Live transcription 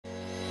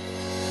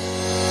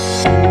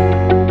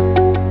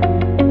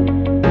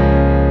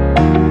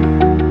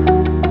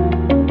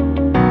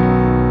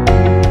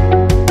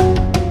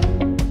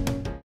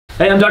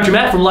Dr.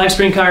 Matt from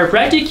Lifespring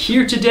Chiropractic,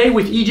 here today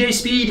with EJ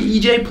Speed.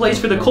 EJ plays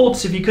for the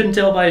Colts, if you couldn't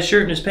tell by his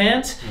shirt and his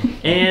pants.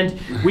 And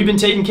we've been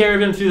taking care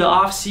of him through the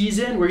off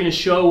season. We're going to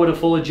show what a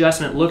full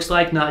adjustment looks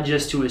like, not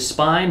just to his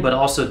spine, but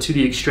also to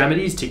the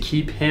extremities to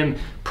keep him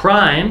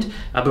primed.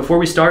 Before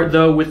we start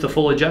though with the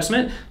full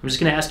adjustment, I'm just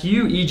going to ask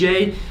you,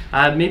 EJ,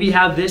 maybe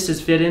how this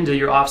has fit into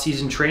your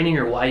off-season training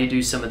or why you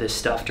do some of this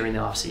stuff during the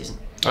off-season.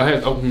 I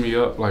had opened me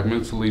up, like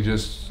mentally,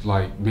 just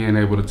like being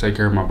able to take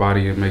care of my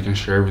body and making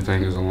sure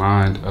everything is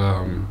aligned.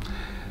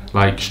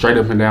 Like straight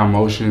up and down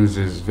motions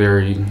is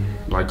very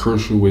like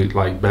crucial with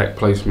like back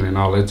placement and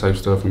all that type of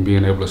stuff and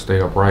being able to stay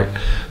upright.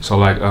 So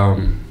like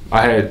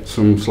I had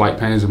some slight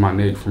pains in my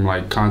neck from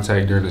like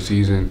contact during the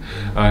season.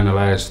 In the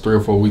last 3 or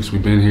 4 weeks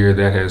we've been here,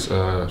 that has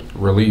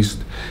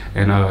released,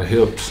 and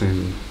hips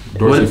and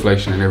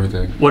dorsiflexion and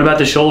everything. What about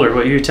the shoulder?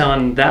 What you were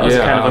telling, that was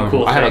kind of a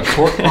cool thing. I had a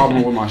torque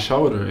problem with my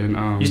shoulder. And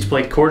you used to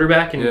play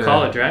quarterback in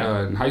college,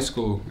 right? In high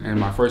school and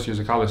my first years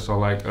of college. So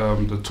like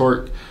the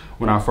torque,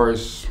 when I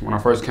first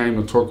came,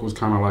 the torque was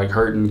kind of like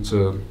hurting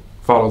to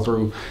follow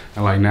through,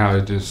 and like now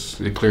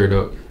it cleared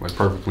up like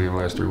perfectly in the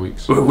last 3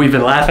 weeks. We've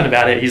been laughing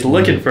about it. He's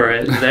looking for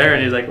it there,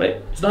 and he's like, wait,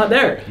 it's not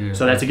there. Yeah.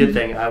 So that's a good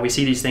thing. We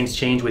see these things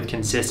change with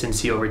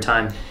consistency over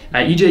time.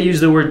 EJ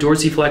used the word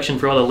dorsiflexion.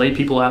 For all the lay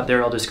people out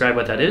there, I'll describe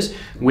what that is.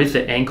 With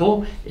the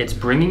ankle, it's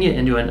bringing it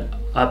into an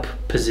up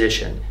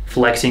position,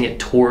 flexing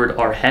it toward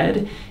our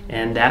head,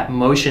 and that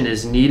motion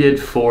is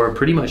needed for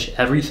pretty much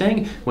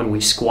everything. When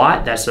we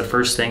squat, that's the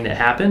first thing that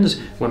happens.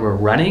 When we're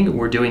running,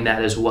 we're doing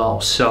that as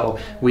well. So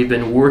we've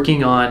been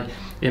working on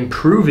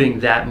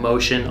improving that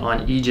motion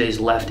on EJ's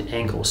left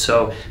ankle.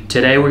 So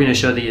today we're going to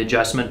show the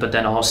adjustment, but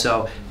then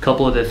also a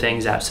couple of the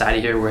things outside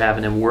of here we're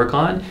having him work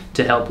on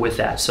to help with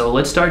that. So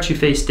let's start you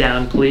face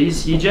down,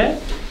 please,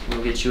 EJ.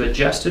 We'll get you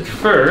adjusted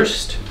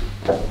first.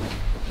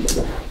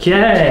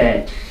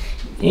 Okay.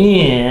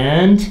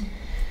 And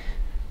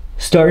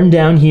starting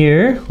down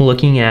here,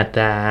 looking at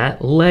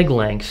that leg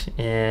length,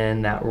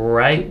 and that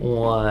right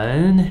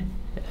one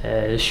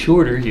is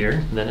shorter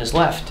here than his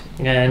left.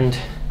 And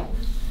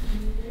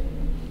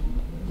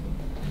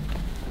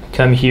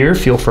come here,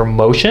 feel for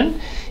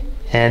motion.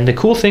 And the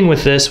cool thing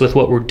with this, with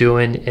what we're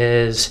doing,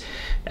 is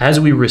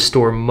as we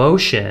restore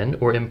motion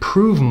or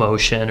improve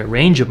motion or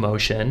range of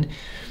motion,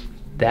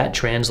 that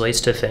translates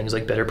to things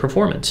like better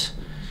performance.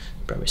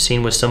 Probably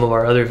seen with some of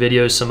our other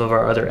videos, some of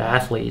our other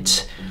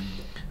athletes,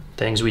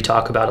 things we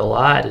talk about a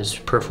lot is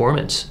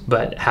performance,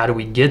 but how do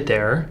we get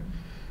there?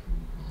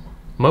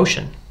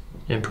 Motion,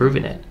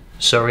 improving it.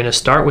 So we're gonna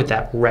start with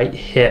that right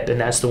hip, and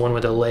that's the one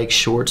with the leg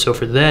short. So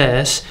for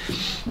this,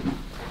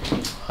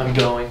 I'm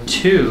going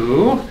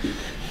to,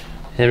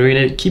 and we're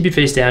gonna keep you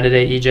face down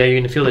today, EJ. You're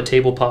gonna feel the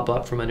table pop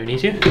up from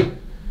underneath you,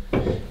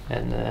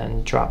 and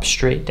then drop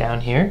straight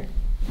down here.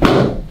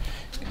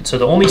 So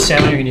the only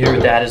sound you're gonna hear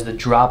with that is the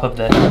drop of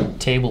the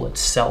table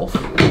itself.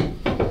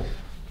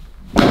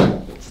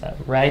 It's that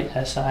right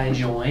SI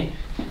joint.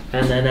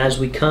 And then as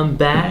we come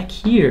back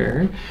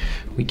here,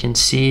 we can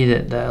see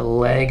that the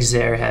legs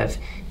there have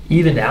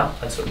evened out.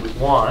 That's what we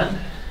want.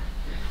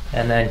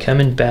 And then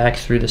coming back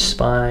through the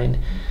spine,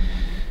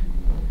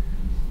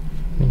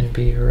 I'm gonna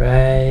be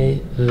right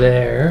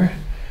there.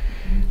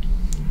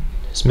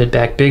 Just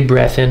mid-back, big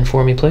breath in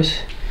for me, please.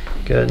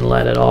 Good, and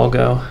let it all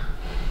go.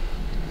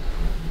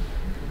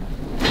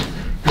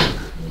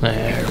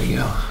 There we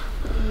go.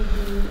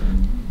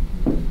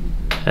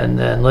 And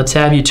then let's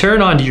have you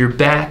turn onto your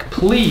back,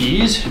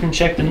 please, and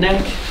check the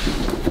neck.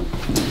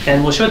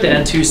 And we'll show at the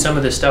end too some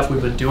of the stuff we've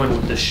been doing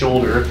with the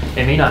shoulder.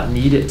 It may not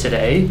need it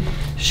today.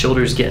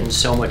 Shoulder's getting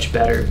so much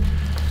better.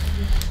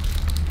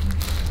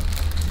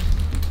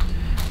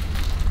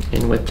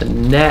 And with the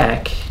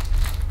neck,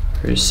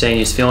 we're just saying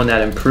he's feeling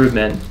that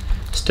improvement.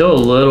 Still a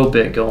little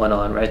bit going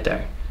on right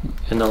there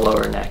in the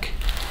lower neck.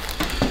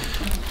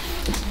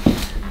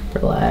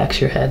 Relax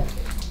your head.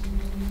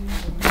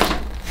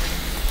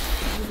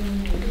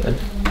 Good.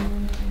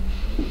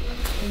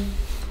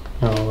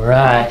 All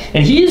right,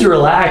 and he's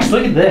relaxed.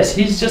 Look at this.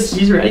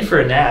 He's ready for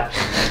a nap.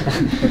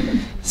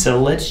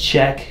 So let's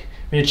check.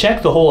 We're gonna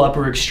check the whole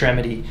upper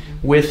extremity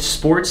with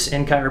sports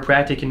and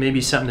chiropractic, and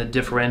maybe something that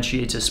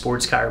differentiates a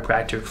sports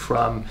chiropractor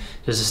from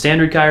just a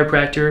standard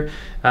chiropractor.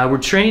 We're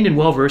trained and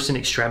well versed in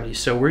extremities,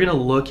 so we're gonna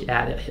look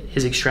at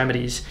his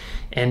extremities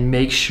and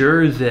make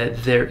sure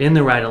that they're in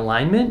the right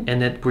alignment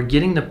and that we're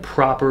getting the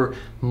proper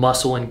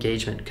muscle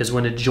engagement. Because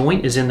when a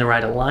joint is in the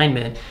right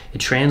alignment, it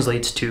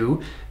translates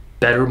to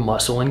better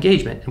muscle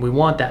engagement, and we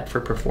want that for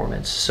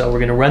performance. So we're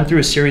gonna run through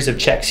a series of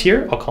checks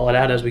here. I'll call it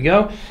out as we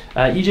go.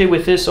 EJ,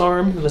 with this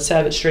arm, let's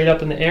have it straight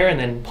up in the air and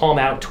then palm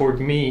out toward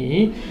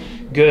me.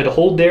 Good,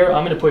 hold there.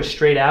 I'm gonna push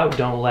straight out,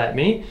 don't let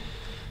me.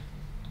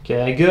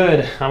 Okay,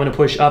 good. I'm gonna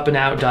push up and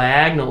out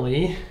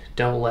diagonally,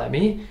 don't let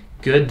me.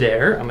 Good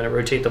there. I'm gonna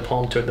rotate the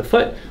palm toward the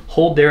foot.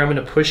 Hold there, I'm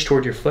gonna push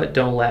toward your foot,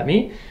 don't let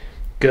me.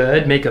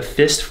 Good, make a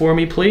fist for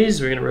me, please.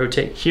 We're gonna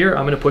rotate here.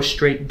 I'm gonna push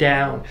straight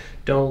down,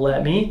 don't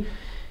let me.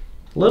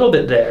 A little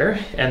bit there,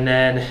 and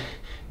then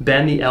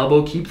Bend the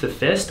elbow, keep the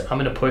fist. I'm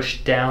gonna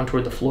push down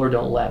toward the floor,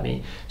 don't let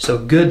me. So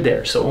good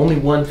there. So only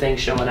one thing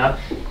showing up.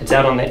 It's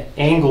out on the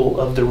angle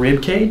of the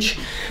rib cage.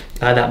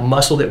 That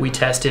muscle that we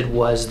tested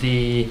was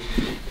the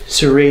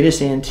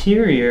serratus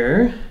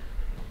anterior.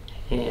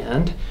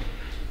 And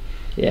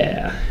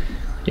yeah.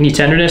 Any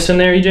tenderness in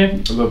there,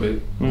 EJ? A little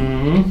bit.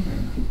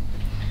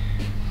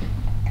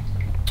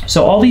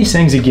 So all these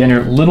things, again,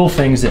 are little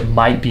things that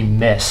might be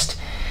missed.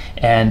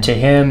 And to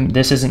him,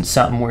 this isn't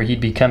something where he'd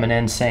be coming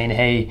in saying,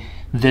 hey,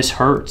 this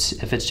hurts.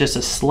 If it's just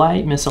a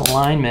slight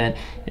misalignment,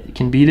 it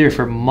can be there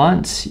for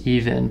months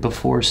even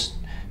before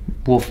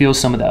we'll feel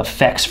some of the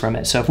effects from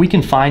it. So if we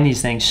can find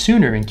these things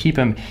sooner and keep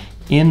him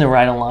in the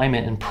right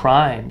alignment and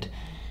primed,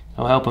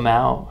 it'll help him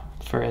out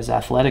for his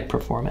athletic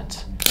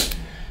performance.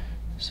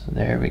 So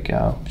there we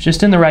go.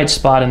 Just in the right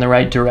spot, in the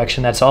right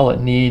direction. That's all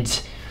it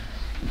needs.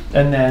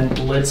 And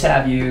then let's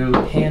have you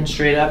hand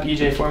straight up.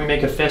 EJ, for me,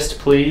 make a fist,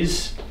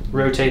 please.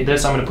 Rotate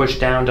this. I'm going to push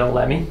down. Don't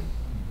let me.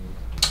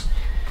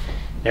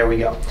 There we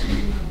go.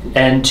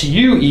 And to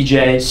you,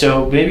 EJ,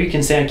 so maybe you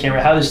can say on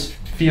camera how this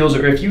feels,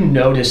 or if you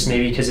notice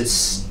maybe, because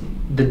it's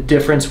the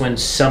difference when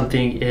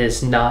something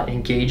is not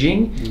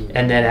engaging,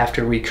 and then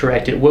after we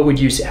correct it, what would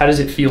you say? How does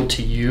it feel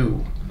to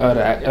you?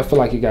 I feel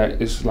like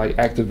it's like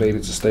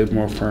activated to stay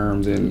more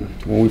firm than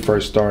when we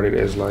first started.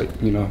 As like,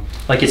 you know,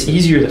 like it's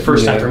easier the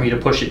first time for me to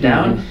push it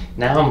down.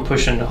 Now I'm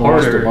pushing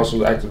harder. Once the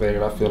muscle's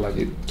activated, I feel like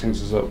it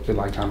tenses up. It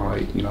like kind of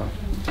like, you know,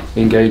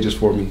 engages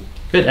for me.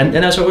 Good, and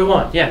that's what we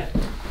want. Yeah.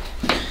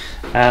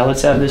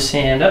 Let's have this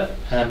hand up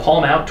and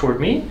palm out toward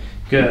me.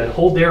 Good.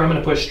 Hold there. I'm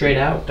going to push straight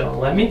out. Don't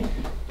let me.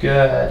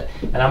 Good.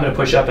 And I'm going to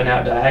push up and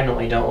out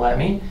diagonally. Don't let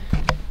me.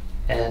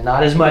 And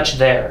not as much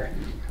there.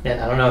 And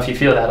I don't know if you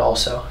feel that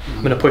also.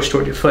 I'm going to push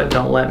toward your foot.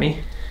 Don't let me.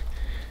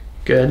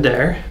 Good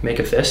there. Make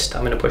a fist.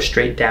 I'm going to push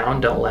straight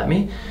down. Don't let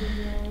me.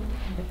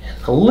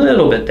 And a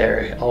little bit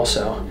there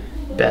also.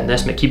 Bend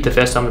this. Keep the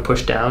fist. I'm going to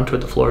push down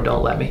toward the floor.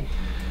 Don't let me.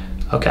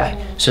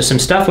 Okay, so some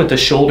stuff with the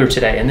shoulder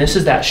today, and this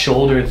is that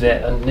shoulder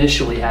that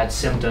initially had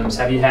symptoms.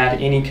 Have you had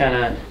any kind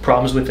of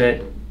problems with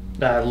it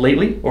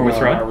lately or with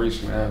throwing? I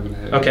recently haven't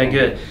had. Okay,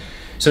 good.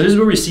 So this is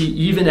where we see,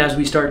 even as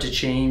we start to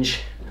change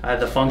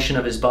the function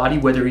of his body,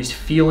 whether he's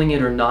feeling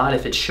it or not,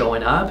 if it's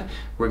showing up,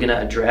 we're gonna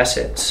address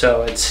it.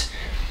 So it's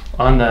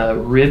on the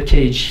rib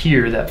cage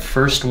here, that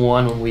first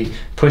one when we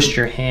pushed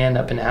your hand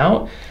up and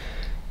out.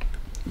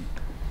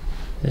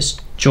 This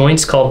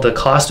joint's called the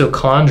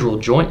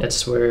costochondral joint.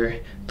 It's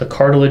where the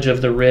cartilage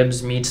of the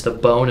ribs meets the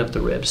bone of the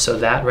ribs. So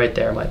that right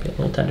there might be a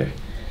little tender.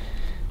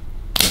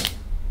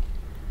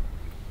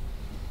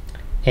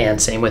 And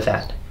same with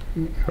that,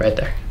 right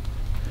there.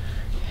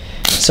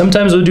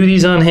 Sometimes we'll do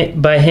these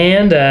by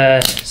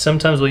hand.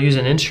 Sometimes we'll use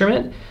an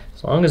instrument.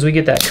 As long as we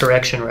get that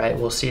correction right,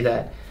 we'll see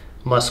that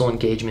muscle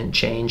engagement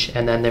change.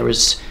 And then there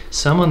was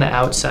some on the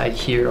outside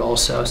here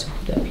also. So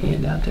put that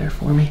hand out there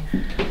for me.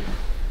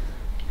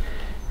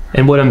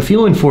 And what I'm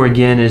feeling for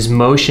again is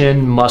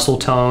motion, muscle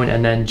tone,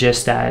 and then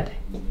just that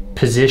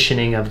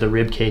positioning of the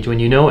rib cage. When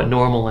you know what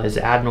normal is,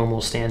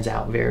 abnormal stands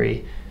out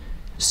very.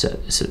 So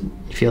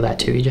you feel that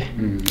too, EJ?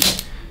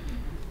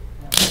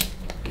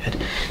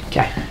 Good.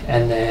 Okay,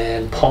 and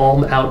then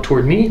palm out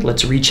toward me.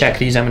 Let's recheck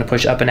these. I'm going to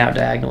push up and out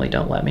diagonally.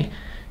 Don't let me.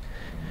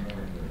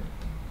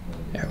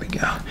 There we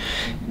go.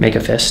 Make a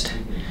fist.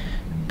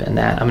 Bend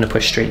that. I'm going to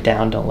push straight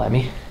down. Don't let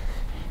me.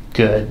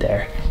 Good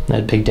there.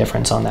 A big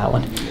difference on that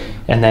one.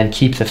 And then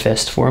keep the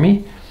fist for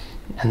me.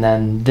 And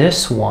then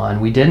this one,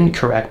 we didn't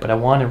correct, but I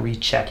want to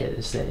recheck it.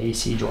 Is the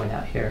AC joint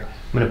out here.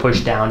 I'm going to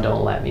push down,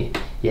 don't let me.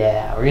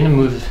 Yeah, we're going to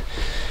move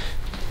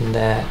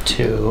that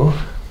too.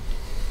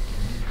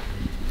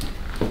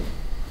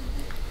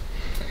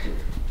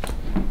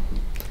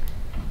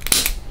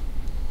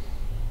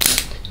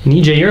 And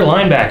EJ, you're a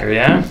linebacker,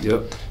 yeah?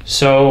 Yep.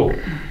 So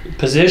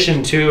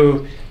position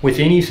too, with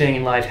anything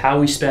in life, how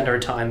we spend our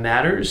time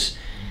matters.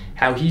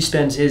 How he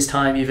spends his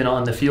time even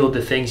on the field,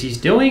 the things he's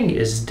doing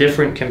is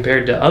different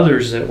compared to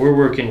others that we're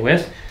working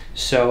with.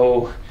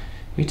 So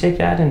we take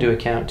that into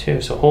account too.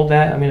 So hold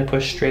that. I'm going to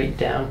push straight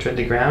down toward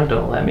the ground.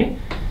 Don't let me.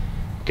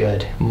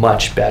 Good.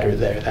 Much better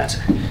there. That's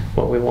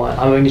what we want.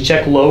 I'm going to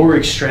check lower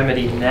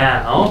extremity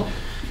now.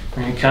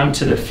 We're going to come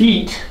to the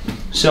feet.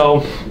 So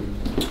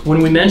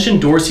when we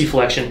mentioned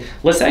dorsiflexion,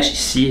 let's actually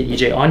see it,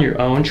 EJ, on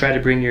your own. Try to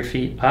bring your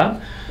feet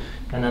up.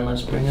 And then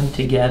let's bring them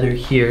together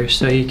here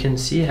so you can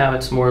see how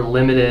it's more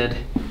limited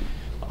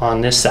on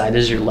this side.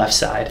 This is your left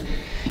side.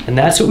 And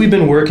that's what we've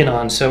been working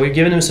on. So we've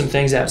given him some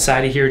things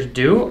outside of here to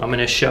do. I'm going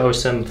to show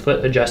some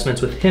foot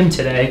adjustments with him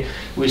today.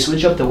 We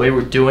switch up the way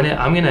we're doing it.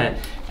 I'm going to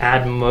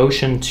add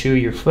motion to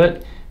your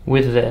foot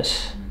with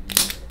this.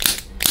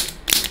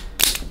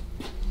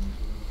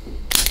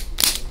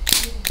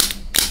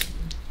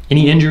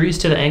 Any injuries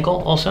to the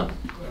ankle also?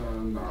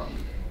 No.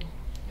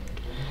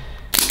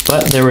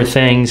 But there were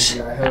things.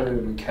 Yeah, I held it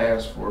in a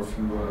cast for a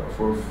few,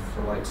 for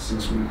like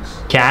 6 weeks.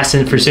 Cast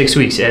it for 6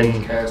 weeks,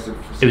 and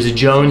it was a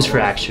Jones weeks.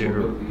 fracture,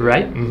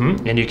 right?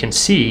 Mm-hmm. And you can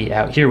see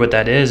out here what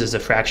that is a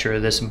fracture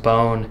of this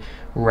bone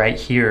right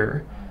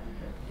here,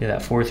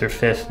 that 4th or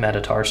 5th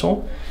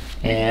metatarsal.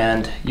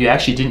 And you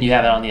actually, didn't you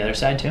have it on the other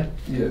side too?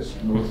 Yes.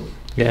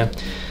 Yeah.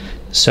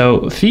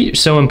 So feet are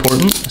so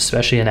important,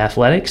 especially in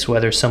athletics,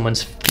 whether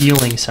someone's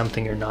feeling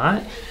something or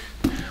not.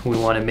 We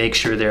want to make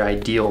sure they're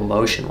ideal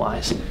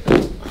motion-wise. A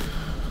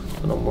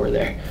little more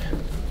there.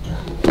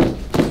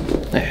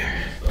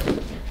 There.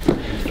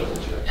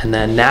 And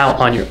then now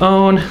on your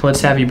own,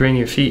 let's have you bring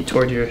your feet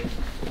toward your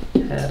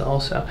head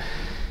also.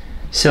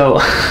 So,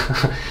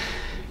 I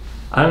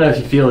don't know if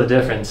you feel the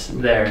difference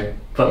there,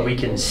 but we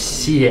can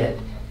see it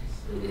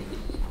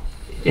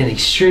an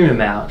extreme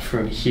amount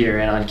from here,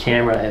 and on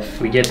camera,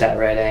 if we get that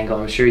right angle,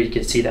 I'm sure you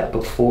could see that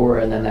before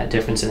and then that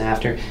difference in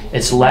after.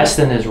 It's less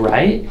than his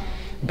right,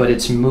 but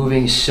it's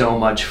moving so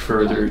much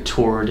further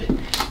toward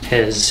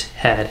his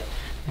head.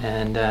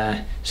 And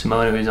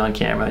Simona, who's on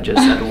camera,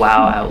 just said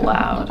wow out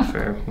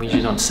loud. We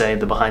usually don't say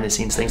the behind the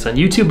scenes things on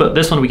YouTube, but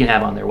this one we can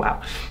have on there,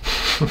 wow.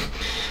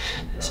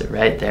 So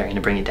right there, I'm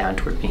gonna bring it down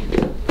toward me.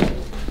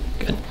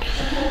 Good.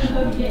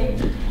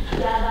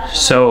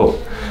 So,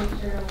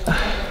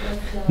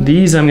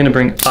 these I'm going to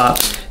bring up,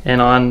 and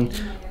on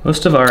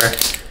most of our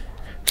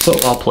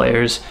football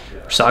players,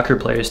 soccer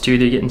players too,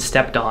 they're getting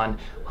stepped on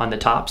the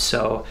top,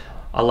 so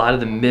a lot of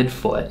the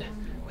midfoot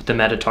with the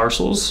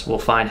metatarsals we'll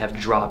find have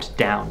dropped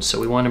down, so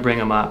we want to bring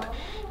them up,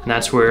 and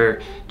that's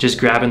where just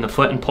grabbing the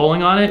foot and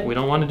pulling on it, we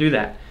don't want to do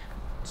that.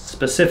 It's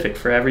specific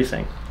for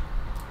everything.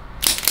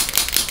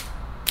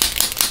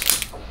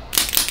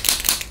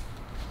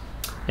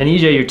 And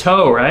EJ, your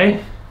toe,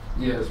 right?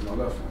 Yeah, it's my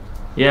left one.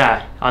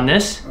 Yeah, on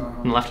this?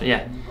 On the left,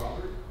 yeah.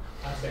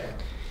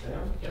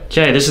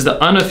 Okay, this is the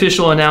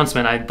unofficial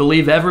announcement. I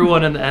believe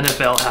everyone in the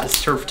NFL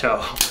has turf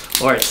toe,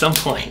 or at some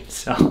point,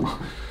 so.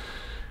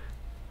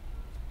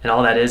 And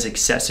all that is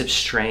excessive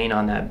strain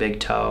on that big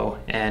toe.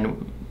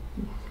 And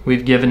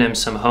we've given him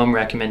some home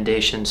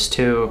recommendations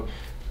too.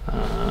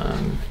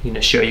 You know,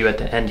 show you at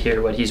the end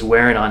here what he's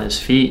wearing on his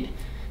feet.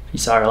 You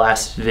saw our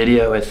last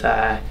video with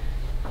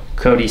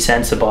Cody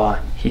Sensabaugh.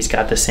 He's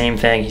got the same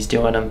thing, he's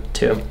doing them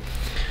too.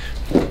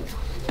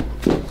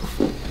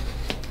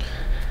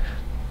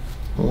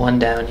 One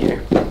down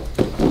here.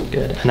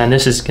 Good. And then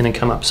this is going to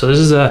come up. So this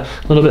is a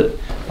little bit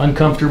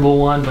uncomfortable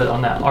one, but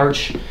on that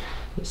arch,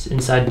 this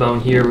inside bone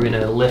here, we're going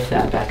to lift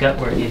that back up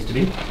where it needs to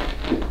be.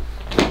 Good.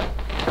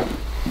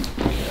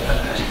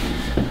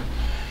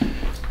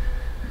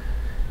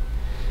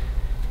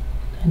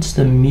 That's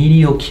the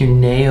medial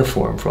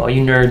cuneiform for all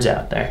you nerds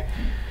out there.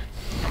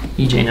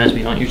 EJ knows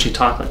we don't usually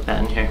talk like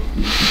that in here.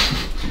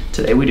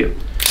 Today we do.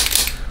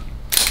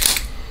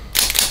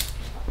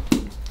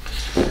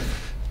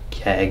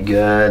 Okay,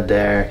 good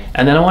there.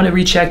 And then I want to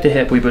recheck the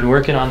hip. We've been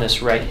working on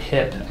this right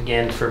hip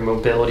again for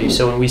mobility.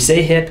 So when we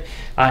say hip,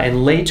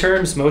 in lay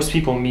terms, most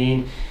people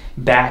mean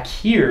back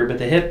here, but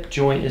the hip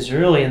joint is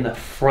really in the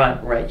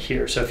front right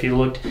here. So if you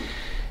looked in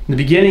the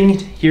beginning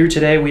here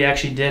today, we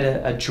actually did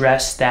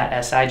address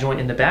that SI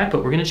joint in the back,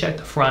 but we're going to check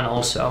the front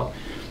also.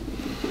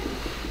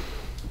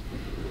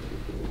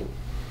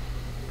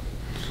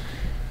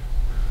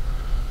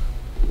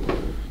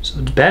 So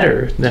it's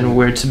better than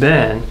where it's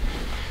been.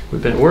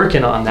 We've been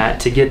working on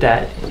that to get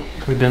that.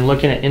 We've been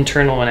looking at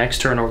internal and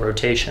external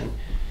rotation.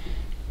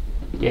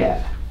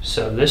 Yeah,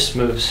 so this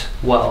moves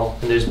well,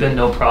 and there's been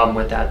no problem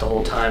with that the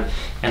whole time.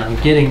 And I'm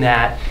getting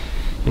that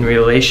in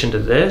relation to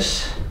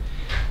this,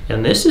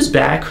 and this is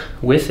back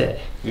with it,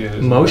 yeah,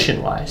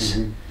 motion-wise.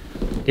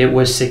 Mm-hmm. It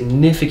was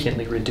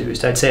significantly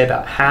reduced. I'd say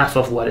about half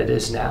of what it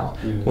is now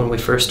when we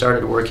first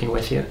started working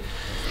with you.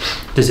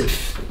 Does it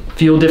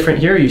feel different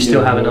here, or are you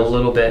still having a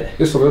little bit?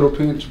 It's a little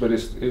pinch, but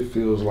it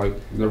feels like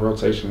the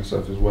rotation and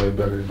stuff is way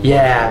better.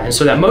 Yeah, and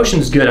so that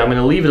motion's good. I'm going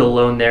to leave it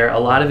alone there. A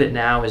lot of it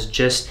now is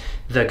just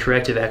the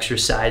corrective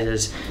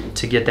exercises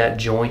to get that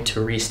joint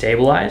to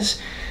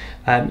restabilize.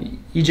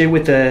 EJ,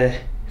 with the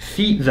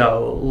feet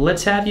though,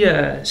 let's have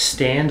you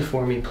stand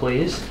for me,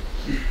 please.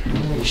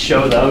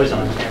 Show those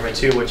on camera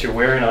too, what you're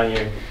wearing on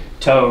your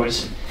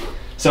toes.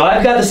 So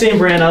I've got the same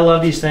brand. I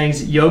love these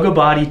things. Yoga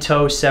Body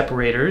Toe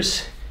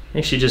Separators. I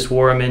think she just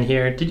wore them in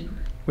here.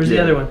 Where's the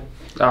other one?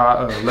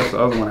 Left the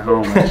other one at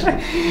home,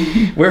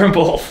 actually. Wear them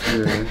both.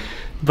 Yeah.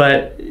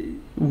 But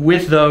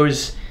with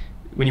those,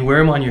 when you wear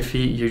them on your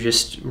feet, you're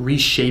just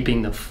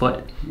reshaping the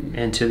foot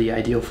into the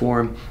ideal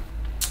form.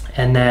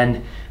 And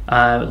then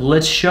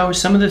let's show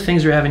some of the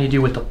things we're having to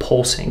do with the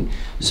pulsing.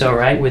 So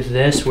right with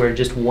this, where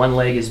just one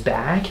leg is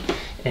back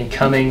and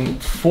coming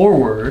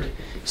forward,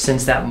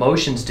 since that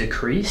motion's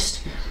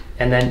decreased.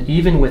 And then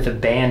even with a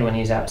band when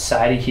he's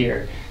outside of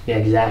here, yeah,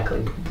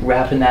 exactly.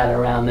 Wrapping that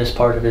around this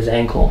part of his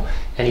ankle,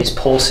 and he's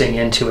pulsing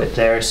into it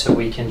there, so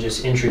we can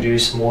just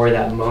introduce more of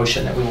that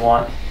motion that we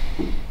want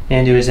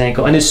into his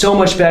ankle. And it's so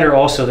much better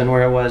also than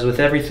where it was. With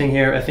everything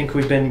here, I think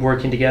we've been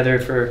working together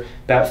for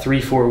about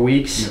 3-4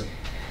 weeks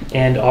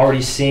and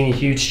already seeing a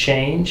huge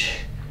change.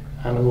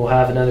 And we'll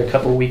have another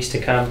couple weeks to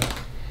come.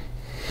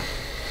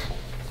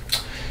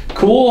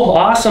 Cool,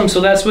 awesome. So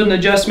that's what an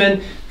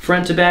adjustment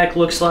front to back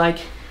looks like.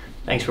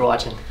 Thanks for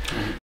watching.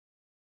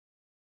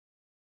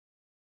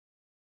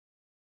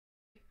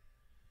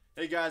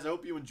 Hey guys, I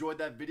hope you enjoyed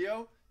that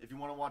video. If you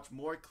want to watch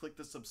more, click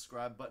the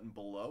subscribe button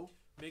below.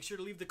 Make sure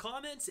to leave the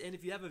comments, and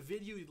if you have a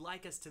video you'd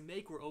like us to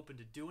make, we're open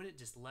to doing it.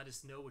 Just let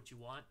us know what you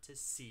want to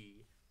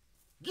see.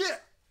 Yeah!